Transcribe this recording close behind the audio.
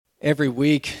Every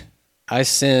week, I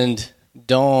send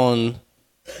Dawn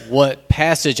what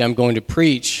passage I'm going to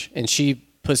preach, and she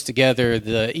puts together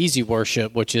the Easy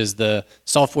Worship, which is the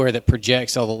software that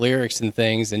projects all the lyrics and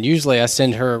things. And usually I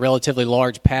send her a relatively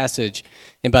large passage,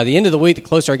 and by the end of the week, the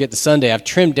closer I get to Sunday, I've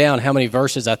trimmed down how many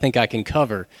verses I think I can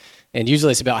cover. And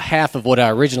usually it's about half of what I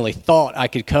originally thought I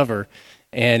could cover.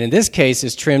 And in this case,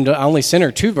 it's trimmed. I only sent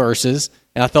her 2 verses,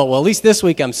 and I thought, well, at least this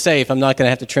week I'm safe. I'm not going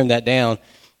to have to trim that down.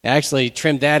 I actually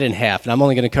trimmed that in half, and I'm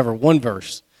only going to cover 1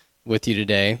 verse with you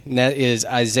today, and that is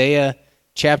Isaiah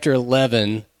chapter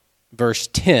 11, verse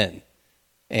 10.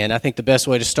 And I think the best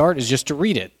way to start is just to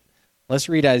read it. Let's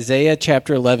read Isaiah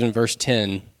chapter 11, verse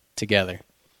 10 together.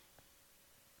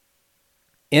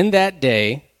 In that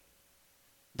day,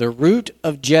 the root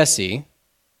of Jesse,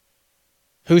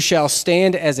 who shall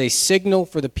stand as a signal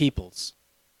for the peoples,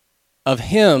 of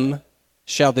him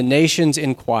shall the nations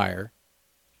inquire,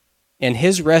 and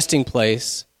his resting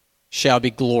place shall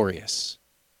be glorious.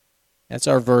 That's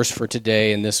our verse for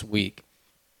today and this week.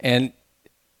 And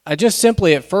I just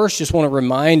simply at first just want to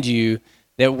remind you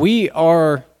that we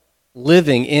are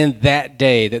living in that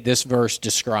day that this verse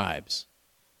describes.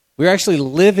 We're actually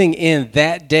living in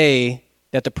that day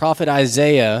that the prophet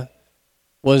Isaiah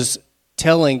was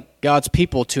telling God's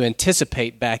people to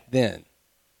anticipate back then.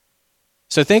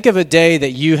 So think of a day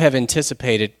that you have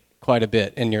anticipated quite a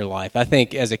bit in your life. I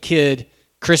think as a kid,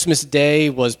 Christmas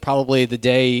Day was probably the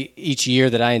day each year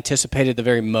that I anticipated the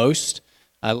very most.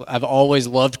 I've always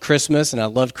loved Christmas, and I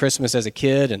loved Christmas as a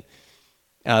kid, and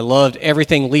I loved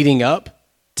everything leading up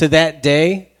to that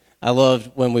day. I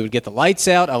loved when we would get the lights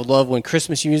out. I would love when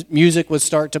Christmas music would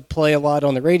start to play a lot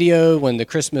on the radio, when the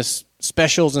Christmas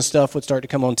specials and stuff would start to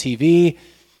come on TV.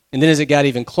 And then as it got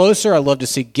even closer, I loved to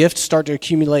see gifts start to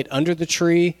accumulate under the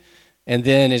tree. And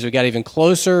then as we got even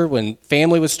closer, when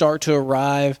family would start to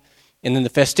arrive, and then the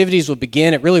festivities would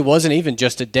begin. It really wasn't even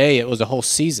just a day, it was a whole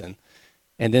season.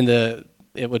 And then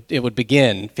it would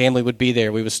begin. Family would be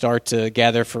there. We would start to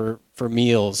gather for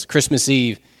meals. Christmas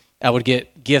Eve, I would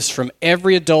get gifts from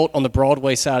every adult on the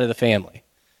Broadway side of the family.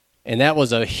 And that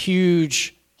was a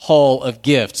huge haul of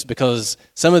gifts because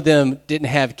some of them didn't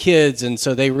have kids, and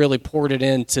so they really poured it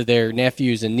into their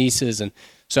nephews and nieces. And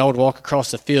so I would walk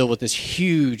across the field with this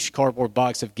huge cardboard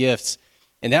box of gifts.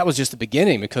 And that was just the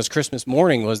beginning because Christmas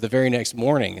morning was the very next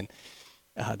morning.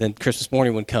 And then Christmas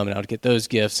morning would come and I would get those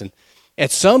gifts. And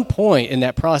at some point in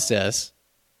that process,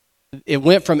 it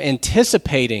went from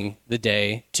anticipating the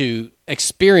day to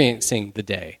experiencing the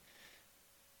day.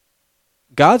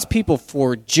 God's people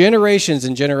for generations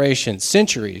and generations,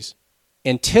 centuries,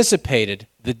 anticipated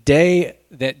the day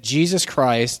that Jesus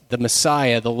Christ, the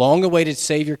Messiah, the long-awaited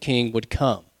Savior King, would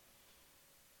come.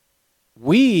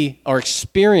 We are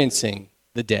experiencing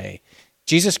the day.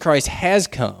 Jesus Christ has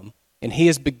come, and he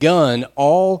has begun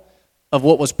all of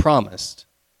what was promised,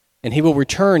 and he will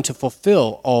return to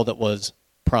fulfill all that was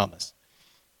promised.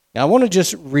 Now, I want to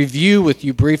just review with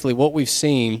you briefly what we've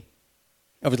seen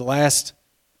over the last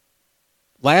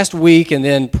week and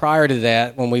then prior to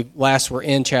that, when we last were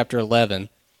in chapter 11,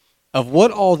 of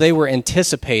what all they were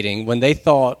anticipating when they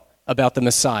thought about the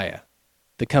Messiah,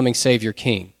 the coming Savior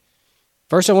King.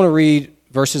 First, I want to read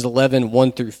verses 11,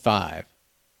 1 through 5.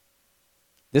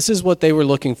 This is what they were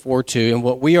looking forward to and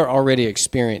what we are already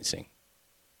experiencing.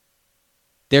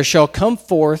 There shall come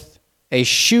forth a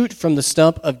shoot from the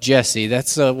stump of Jesse.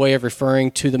 That's a way of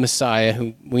referring to the Messiah,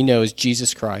 who we know as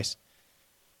Jesus Christ.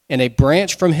 And a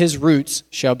branch from his roots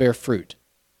shall bear fruit.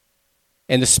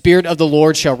 And the Spirit of the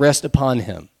Lord shall rest upon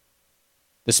him,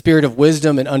 the Spirit of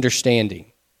wisdom and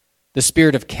understanding, the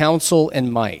Spirit of counsel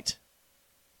and might,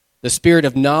 the Spirit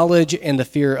of knowledge and the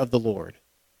fear of the Lord.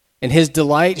 And his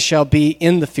delight shall be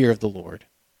in the fear of the Lord.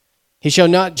 He shall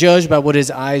not judge by what his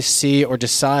eyes see or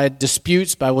decide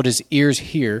disputes by what his ears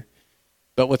hear,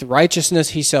 but with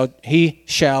righteousness he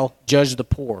shall judge the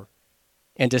poor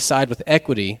and decide with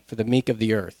equity for the meek of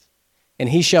the earth. And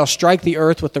he shall strike the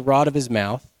earth with the rod of his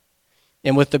mouth,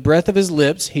 and with the breath of his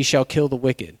lips he shall kill the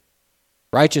wicked.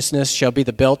 Righteousness shall be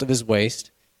the belt of his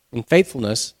waist, and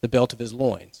faithfulness the belt of his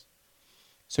loins.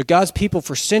 So God's people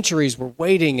for centuries were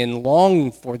waiting and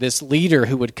longing for this leader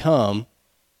who would come,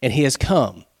 and he has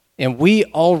come. And we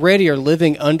already are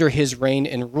living under his reign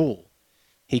and rule.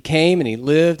 He came and he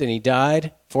lived and he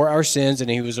died for our sins, and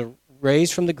he was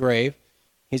raised from the grave.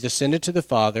 He's ascended to the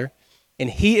Father, and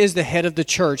he is the head of the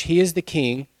church. He is the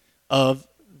king of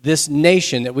this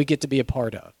nation that we get to be a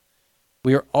part of.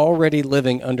 We are already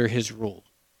living under his rule.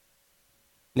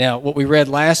 Now, what we read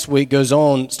last week goes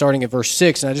on starting at verse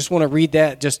 6, and I just want to read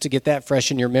that just to get that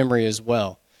fresh in your memory as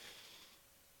well.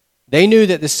 They knew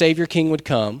that the Savior King would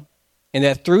come, and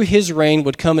that through his reign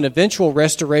would come an eventual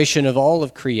restoration of all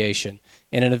of creation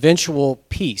and an eventual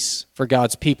peace for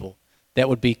God's people that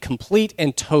would be complete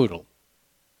and total.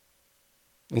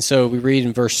 And so we read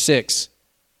in verse 6,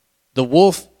 "The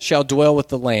wolf shall dwell with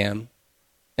the lamb,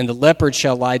 and the leopard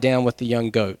shall lie down with the young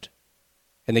goat,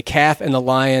 and the calf and the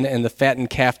lion and the fattened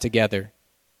calf together,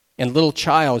 and little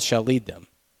child shall lead them.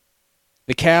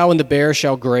 The cow and the bear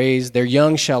shall graze, their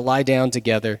young shall lie down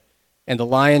together, and the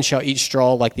lion shall eat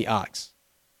straw like the ox.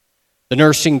 The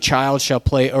nursing child shall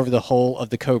play over the hole of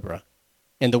the cobra,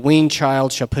 and the weaned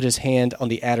child shall put his hand on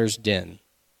the adder's den.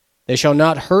 They shall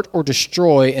not hurt or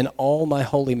destroy in all my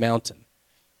holy mountain,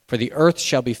 for the earth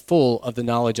shall be full of the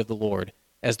knowledge of the Lord,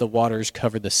 as the waters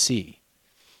cover the sea."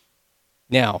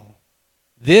 Now,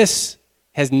 this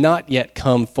has not yet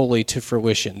come fully to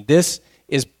fruition. This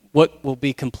is what will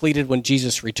be completed when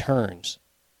Jesus returns.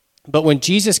 But when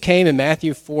Jesus came in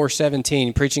Matthew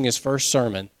 4:17, preaching his first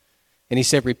sermon, and he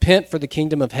said, "Repent, for the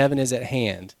kingdom of heaven is at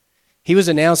hand," he was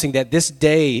announcing that this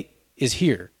day is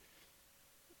here.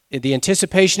 The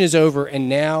anticipation is over, and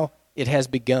now it has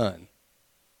begun.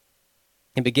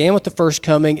 It began with the first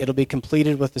coming, it'll be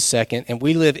completed with the second, and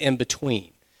we live in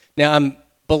between. Now, I'm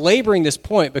belaboring this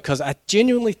point because I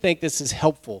genuinely think this is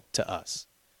helpful to us,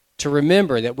 to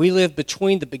remember that we live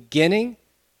between the beginning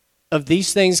of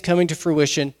these things coming to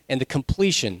fruition and the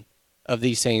completion of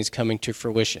these things coming to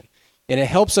fruition. And it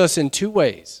helps us in two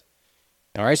ways.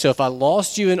 All right, so if I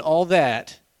lost you in all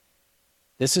that,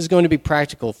 this is going to be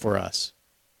practical for us.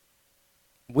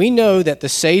 We know that the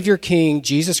Savior King,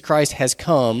 Jesus Christ, has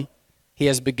come. He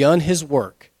has begun his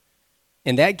work.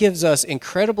 And that gives us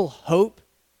incredible hope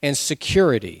and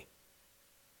security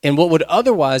in what would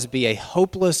otherwise be a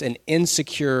hopeless and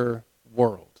insecure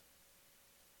world.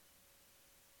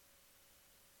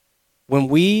 When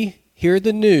we hear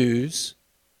the news,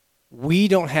 we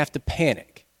don't have to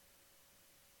panic.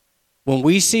 When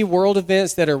we see world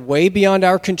events that are way beyond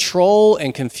our control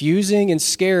and confusing and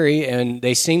scary, and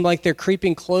they seem like they're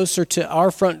creeping closer to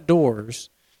our front doors,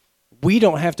 we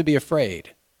don't have to be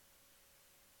afraid.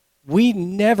 We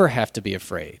never have to be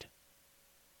afraid.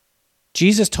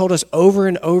 Jesus told us over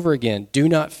and over again, do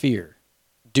not fear,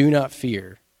 do not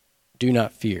fear, do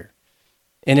not fear.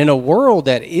 And in a world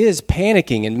that is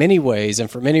panicking in many ways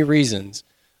and for many reasons,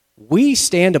 we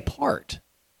stand apart.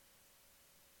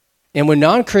 And when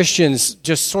non-Christians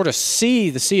just sort of see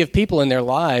the sea of people in their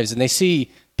lives, and they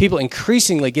see people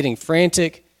increasingly getting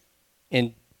frantic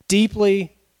and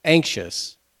deeply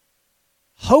anxious,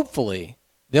 hopefully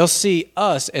they'll see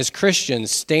us as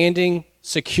Christians standing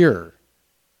secure,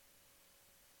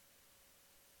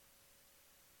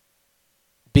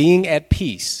 being at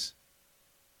peace,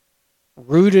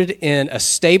 rooted in a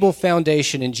stable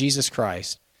foundation in Jesus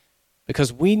Christ,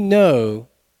 because we know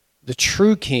the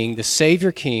true King, the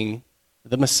Savior King,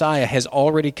 the Messiah has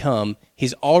already come.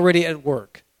 He's already at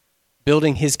work,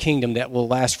 building his kingdom that will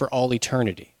last for all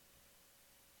eternity.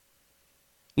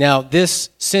 Now, this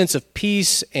sense of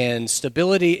peace and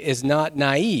stability is not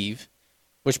naive,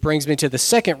 which brings me to the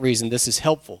second reason this is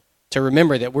helpful, to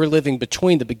remember that we're living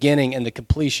between the beginning and the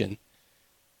completion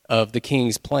of the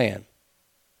King's plan.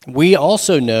 We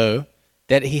also know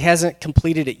that he hasn't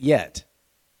completed it yet.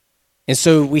 And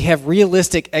so we have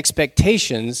realistic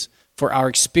expectations for our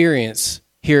experience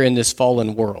here in this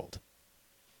fallen world.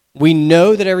 We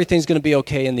know that everything's going to be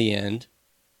okay in the end.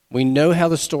 We know how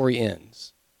the story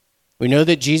ends. We know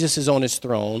that Jesus is on his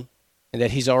throne and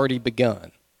that he's already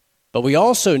begun. But we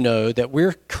also know that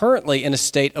we're currently in a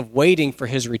state of waiting for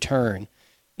his return.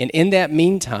 And in that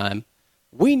meantime,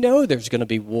 we know there's going to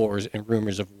be wars and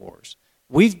rumors of wars.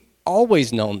 We've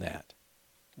always known that.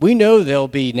 We know there'll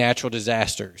be natural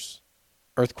disasters,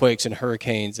 earthquakes and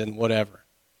hurricanes and whatever.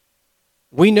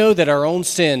 We know that our own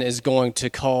sin is going to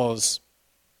cause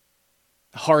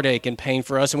heartache and pain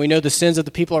for us, and we know the sins of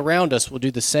the people around us will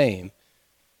do the same.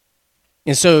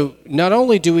 And so not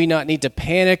only do we not need to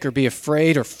panic or be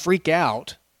afraid or freak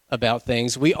out about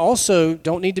things, we also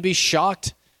don't need to be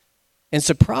shocked and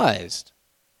surprised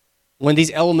when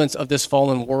these elements of this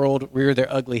fallen world rear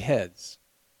their ugly heads.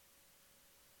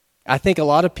 I think a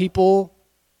lot of people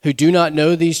who do not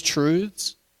know these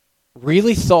truths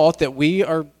really thought that we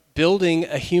are building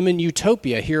a human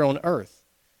utopia here on earth.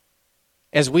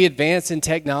 As we advance in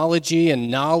technology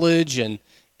and knowledge and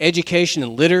education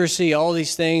and literacy, all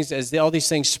these things, as all these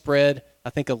things spread, I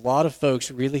think a lot of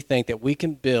folks really think that we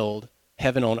can build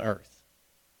heaven on earth.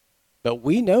 But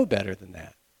we know better than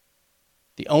that.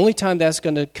 The only time that's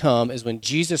going to come is when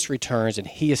Jesus returns and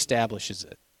he establishes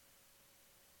it.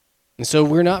 And so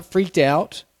we're not freaked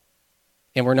out,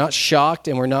 and we're not shocked,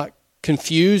 and we're not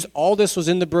confused. All this was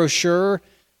in the brochure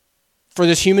for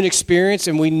this human experience,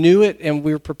 and we knew it, and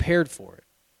we were prepared for it.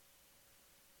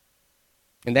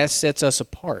 And that sets us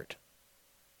apart.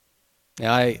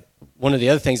 Now, one of the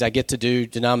other things I get to do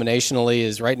denominationally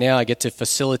is right now I get to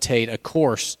facilitate a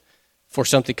course for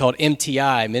something called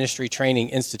MTI, Ministry Training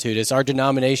Institute. It's our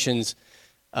denomination's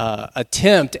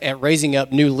attempt at raising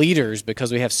up new leaders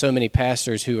because we have so many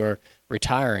pastors who are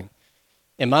retiring.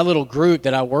 And my little group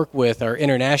that I work with are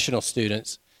international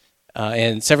students,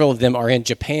 and several of them are in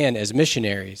Japan as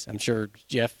missionaries. I'm sure,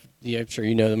 Jeff, I'm sure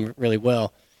you know them really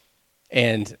well.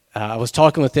 And I was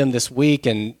talking with them this week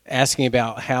and asking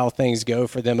about how things go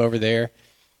for them over there.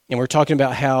 And we're talking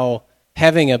about how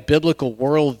having a biblical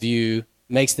worldview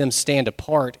makes them stand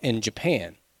apart in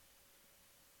Japan.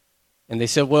 And they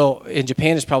said, well, in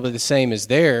Japan it's probably the same as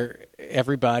there.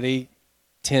 Everybody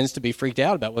tends to be freaked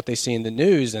out about what they see in the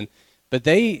news. But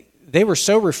they were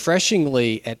so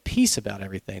refreshingly at peace about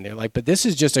everything. They're like, but this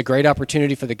is just a great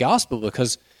opportunity for the gospel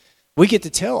because we get to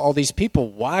tell all these people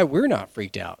why we're not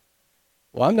freaked out.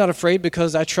 Well, I'm not afraid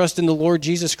because I trust in the Lord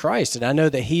Jesus Christ, and I know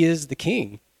that he is the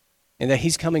King and that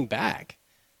he's coming back.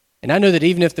 And I know that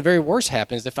even if the very worst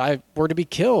happens, if I were to be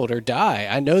killed or die,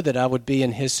 I know that I would be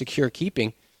in his secure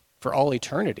keeping for all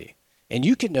eternity. And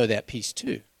you can know that peace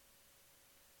too.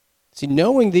 See,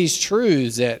 knowing these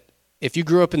truths that if you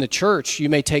grew up in the church, you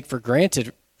may take for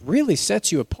granted, really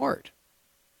sets you apart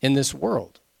in this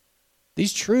world.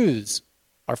 These truths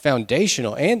are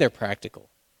foundational and they're practical.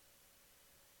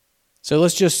 So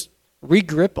let's just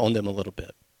re-grip on them a little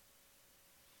bit.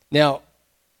 Now,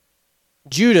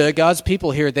 Judah, God's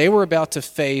people here, they were about to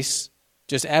face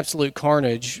just absolute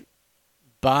carnage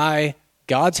by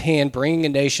God's hand bringing a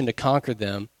nation to conquer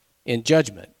them in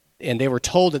judgment. And they were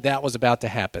told that that was about to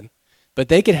happen. But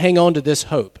they could hang on to this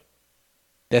hope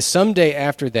that someday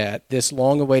after that, this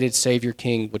long-awaited Savior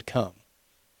King would come.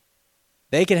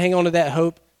 They can hang on to that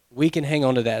hope. We can hang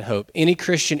on to that hope. Any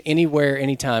Christian, anywhere,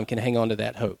 anytime can hang on to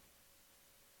that hope.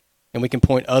 And we can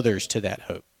point others to that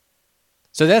hope.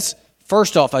 So that's,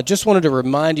 first off, I just wanted to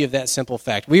remind you of that simple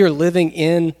fact. We are living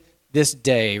in this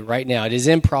day right now. It is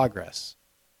in progress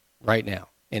right now,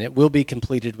 and it will be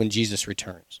completed when Jesus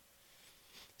returns.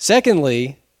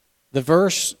 Secondly, the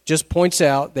verse just points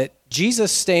out that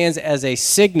Jesus stands as a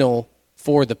signal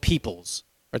for the peoples,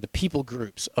 or the people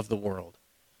groups of the world.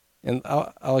 And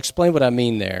I'll explain what I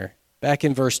mean there. Back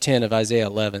in verse 10 of Isaiah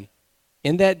 11,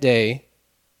 in that day,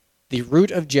 the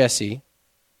root of Jesse,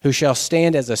 who shall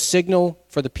stand as a signal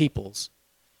for the peoples,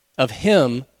 of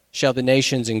him shall the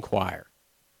nations inquire.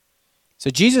 So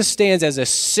Jesus stands as a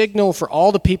signal for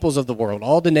all the peoples of the world,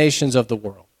 all the nations of the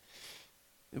world.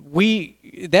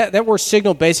 That word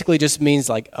signal basically just means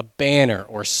like a banner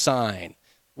or sign.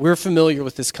 We're familiar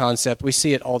with this concept. We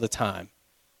see it all the time.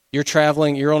 You're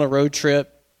traveling, you're on a road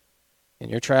trip,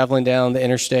 and you're traveling down the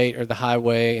interstate or the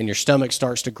highway, and your stomach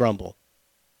starts to grumble.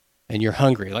 And you're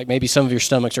hungry. Like maybe some of your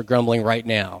stomachs are grumbling right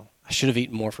now. I should have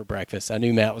eaten more for breakfast. I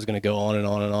knew Matt was going to go on and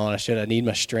on and on. I need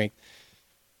my strength.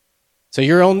 So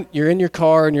you're in your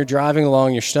car and you're driving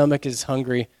along. Your stomach is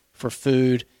hungry for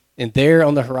food. And there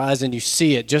on the horizon, you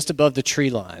see it just above the tree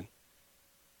line.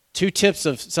 Two tips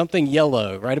of something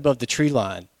yellow right above the tree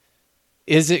line.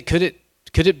 Could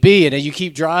it be? And you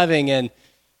keep driving and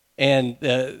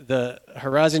the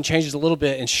horizon changes a little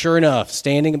bit. And sure enough,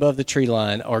 standing above the tree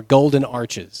line are golden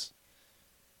arches.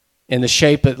 In the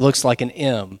shape it looks like an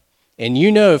M. And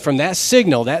you know from that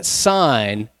signal, that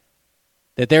sign,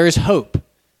 that there is hope.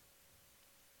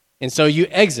 And so you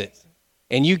exit,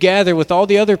 and you gather with all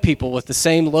the other people with the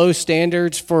same low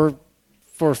standards for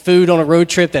food on a road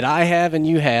trip that I have and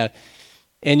you have,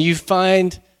 and you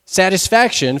find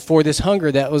satisfaction for this hunger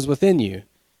that was within you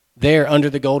there under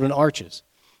the golden arches.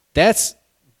 That's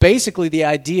basically the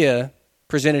idea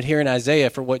presented here in Isaiah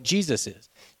for what Jesus is.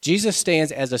 Jesus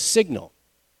stands as a signal.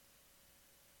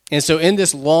 And so in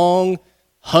this long,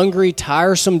 hungry,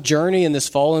 tiresome journey in this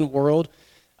fallen world,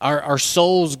 our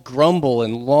souls grumble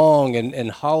and long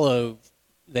and hollow.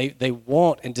 They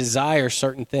want and desire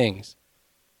certain things.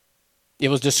 It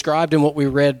was described in what we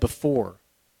read before.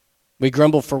 We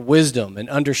grumble for wisdom and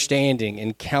understanding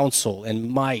and counsel and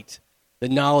might, the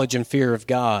knowledge and fear of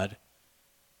God.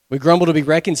 We grumble to be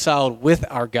reconciled with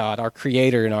our God, our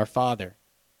Creator and our Father.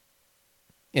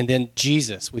 And then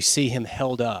Jesus, we see him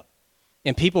held up.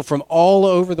 And people from all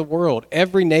over the world,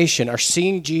 every nation, are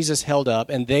seeing Jesus held up,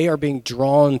 and they are being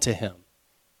drawn to him.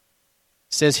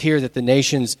 It says here that the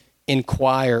nations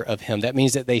inquire of him. That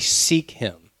means that they seek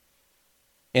him.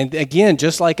 And again,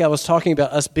 just like I was talking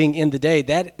about us being in the day,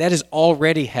 that is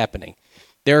already happening.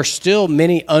 There are still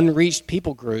many unreached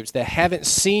people groups that haven't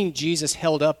seen Jesus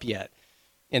held up yet.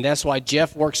 And that's why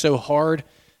Jeff works so hard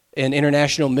in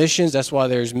international missions. That's why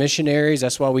there's missionaries.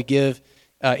 That's why we give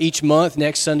each month.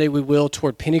 Next Sunday we will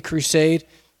toward Penny Crusade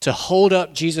to hold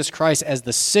up Jesus Christ as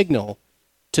the signal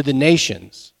to the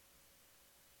nations.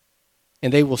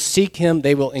 And they will seek him.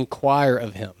 They will inquire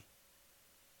of him.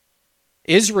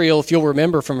 Israel, if you'll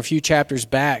remember from a few chapters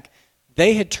back,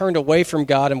 they had turned away from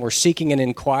God and were seeking and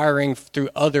inquiring through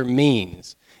other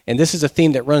means. And this is a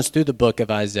theme that runs through the book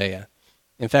of Isaiah.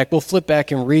 In fact, we'll flip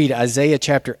back and read Isaiah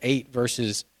chapter 8,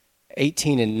 verses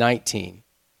 18 and 19.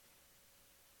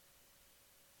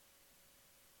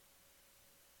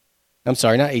 I'm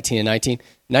sorry, not 18 and 19,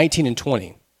 19 and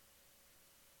 20.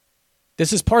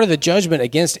 This is part of the judgment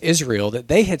against Israel, that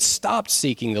they had stopped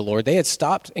seeking the Lord. They had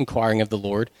stopped inquiring of the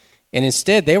Lord. And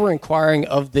instead, they were inquiring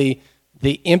of the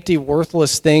empty,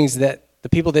 worthless things that the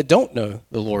people that don't know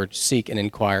the Lord seek and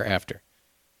inquire after. It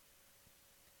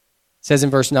says in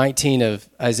verse 19 of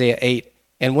Isaiah 8,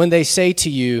 "And when they say to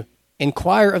you,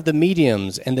 inquire of the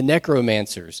mediums and the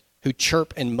necromancers who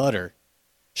chirp and mutter,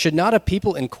 should not a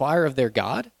people inquire of their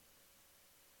God?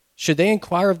 Should they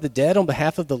inquire of the dead on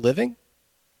behalf of the living?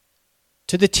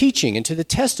 To the teaching and to the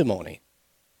testimony.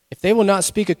 If they will not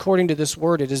speak according to this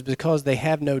word, it is because they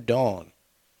have no dawn."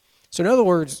 So in other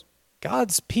words,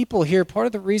 God's people here, part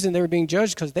of the reason they were being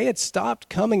judged because they had stopped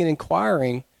coming and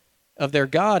inquiring of their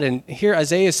God. And here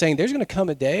Isaiah is saying there's going to come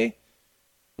a day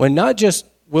when not just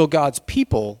will God's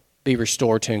people be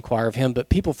restored to inquire of him, but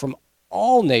people from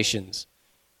all nations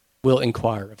will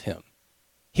inquire of him.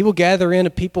 He will gather in a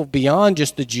people beyond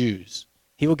just the Jews.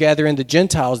 He will gather in the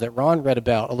Gentiles that Ron read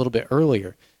about a little bit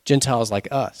earlier, Gentiles like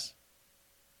us.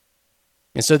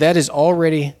 And so that is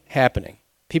already happening.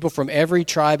 People from every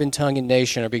tribe and tongue and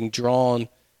nation are being drawn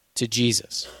to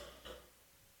Jesus.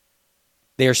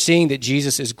 They are seeing that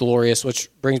Jesus is glorious, which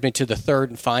brings me to the third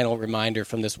and final reminder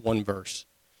from this one verse.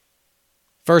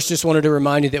 First, just wanted to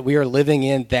remind you that we are living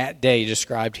in that day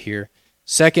described here.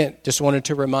 Second, just wanted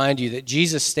to remind you that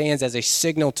Jesus stands as a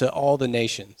signal to all the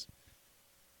nations.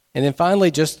 And then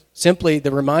finally, just simply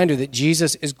the reminder that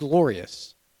Jesus is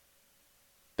glorious.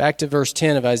 Back to verse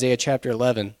 10 of Isaiah chapter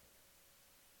 11.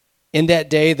 "In that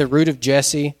day, the root of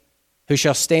Jesse, who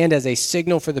shall stand as a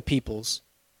signal for the peoples,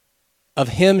 of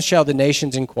him shall the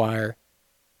nations inquire,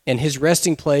 and his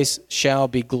resting place shall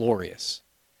be glorious."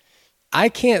 I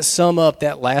can't sum up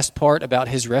that last part about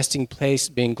his resting place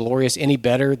being glorious any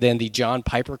better than the John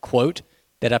Piper quote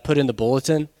that I put in the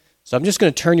bulletin. So I'm just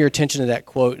going to turn your attention to that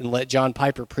quote and let John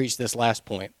Piper preach this last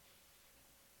point.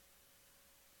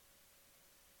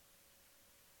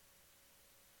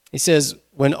 He says,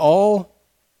 "When all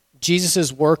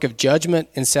Jesus' work of judgment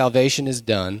and salvation is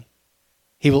done,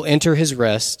 he will enter his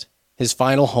rest, his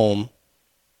final home,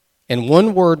 and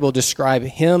one word will describe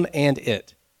him and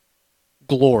it: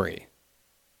 glory.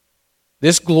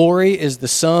 This glory is the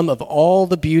sum of all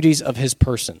the beauties of his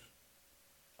person,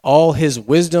 all his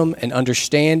wisdom and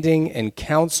understanding and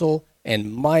counsel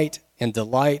and might and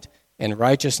delight and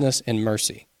righteousness and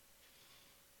mercy.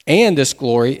 And this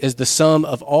glory is the sum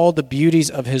of all the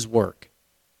beauties of his work: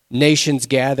 nations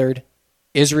gathered,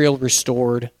 Israel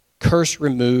restored, curse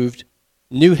removed,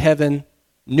 new heaven,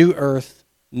 new earth,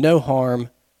 no harm,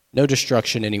 no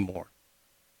destruction anymore."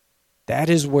 That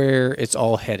is where it's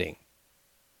all heading,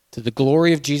 to the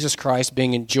glory of Jesus Christ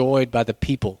being enjoyed by the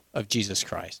people of Jesus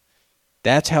Christ.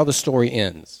 That's how the story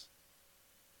ends.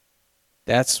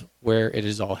 That's where it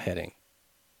is all heading.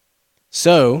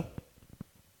 So,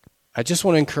 I just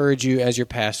want to encourage you as your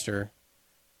pastor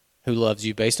who loves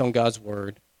you based on God's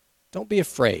word, don't be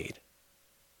afraid.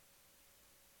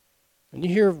 When you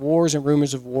hear of wars and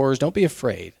rumors of wars, don't be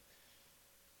afraid.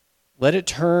 Let it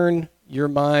turn your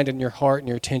mind and your heart and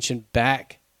your attention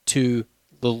back to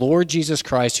the Lord Jesus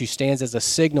Christ, who stands as a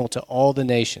signal to all the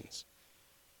nations.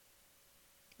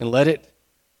 And let it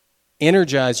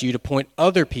energize you to point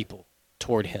other people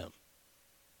toward him.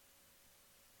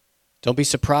 Don't be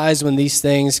surprised when these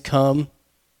things come.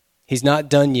 He's not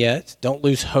done yet. Don't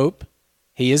lose hope.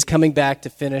 He is coming back to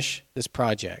finish this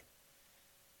project.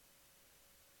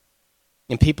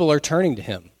 And people are turning to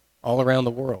him all around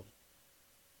the world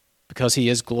because he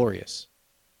is glorious.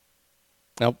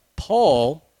 Now,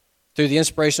 Paul, through the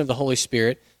inspiration of the Holy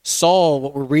Spirit, saw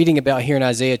what we're reading about here in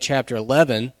Isaiah chapter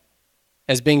 11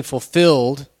 as being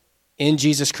fulfilled in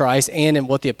Jesus Christ and in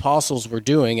what the apostles were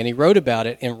doing. And he wrote about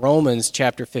it in Romans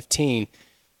chapter 15.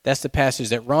 That's the passage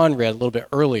that Ron read a little bit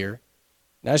earlier.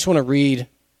 And I just want to read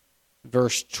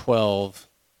verse 12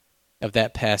 of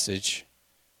that passage.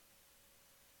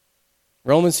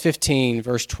 Romans 15,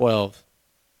 verse 12.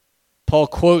 Paul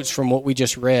quotes from what we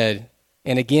just read.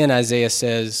 And again, Isaiah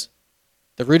says,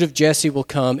 "The root of Jesse will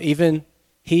come, even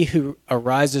he who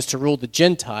arises to rule the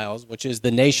Gentiles, which is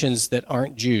the nations that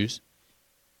aren't Jews.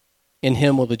 In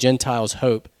him will the Gentiles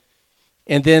hope.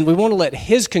 And then we want to let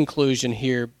his conclusion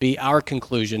here be our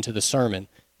conclusion to the sermon,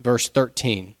 verse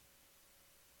 13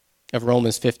 of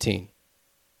Romans 15.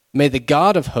 May the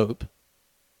God of hope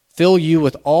fill you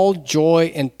with all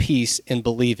joy and peace in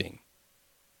believing,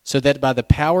 so that by the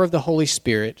power of the Holy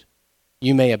Spirit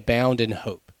you may abound in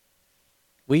hope.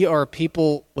 We are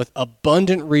people with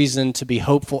abundant reason to be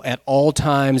hopeful at all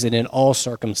times and in all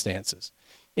circumstances.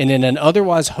 And in an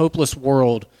otherwise hopeless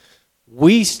world,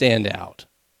 we stand out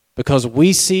because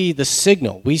we see the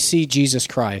signal. We see Jesus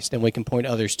Christ, and we can point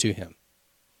others to him.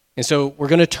 And so we're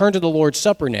going to turn to the Lord's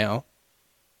Supper now.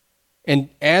 And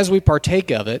as we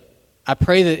partake of it, I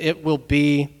pray that it will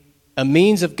be a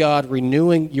means of God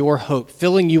renewing your hope,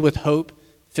 filling you with hope,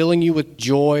 filling you with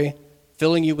joy,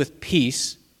 filling you with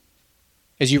peace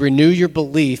as you renew your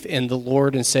belief in the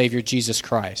Lord and Savior Jesus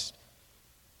Christ.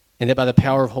 And that by the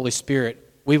power of Holy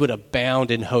Spirit, we would abound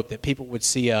in hope, that people would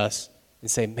see us and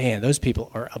say, man, those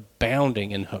people are abounding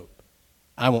in hope.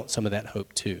 I want some of that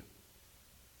hope too.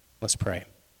 Let's pray.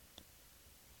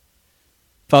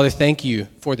 Father, thank you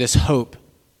for this hope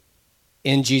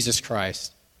in Jesus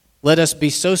Christ. Let us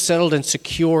be so settled and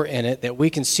secure in it that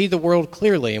we can see the world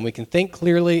clearly and we can think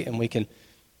clearly and we can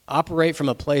operate from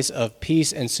a place of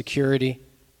peace and security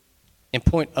and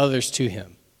point others to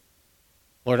him.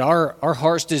 Lord, our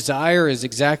heart's desire is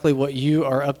exactly what you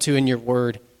are up to in your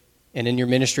word and in your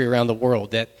ministry around the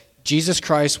world, that Jesus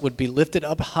Christ would be lifted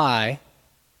up high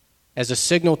as a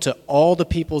signal to all the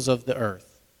peoples of the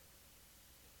earth,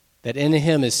 that in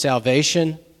him is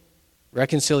salvation,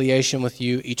 reconciliation with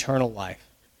you, eternal life.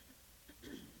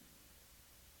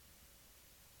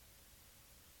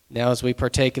 Now, as we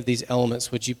partake of these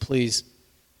elements, would you please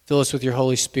fill us with your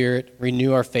Holy Spirit,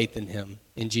 renew our faith in him.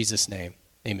 In Jesus' name,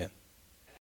 amen.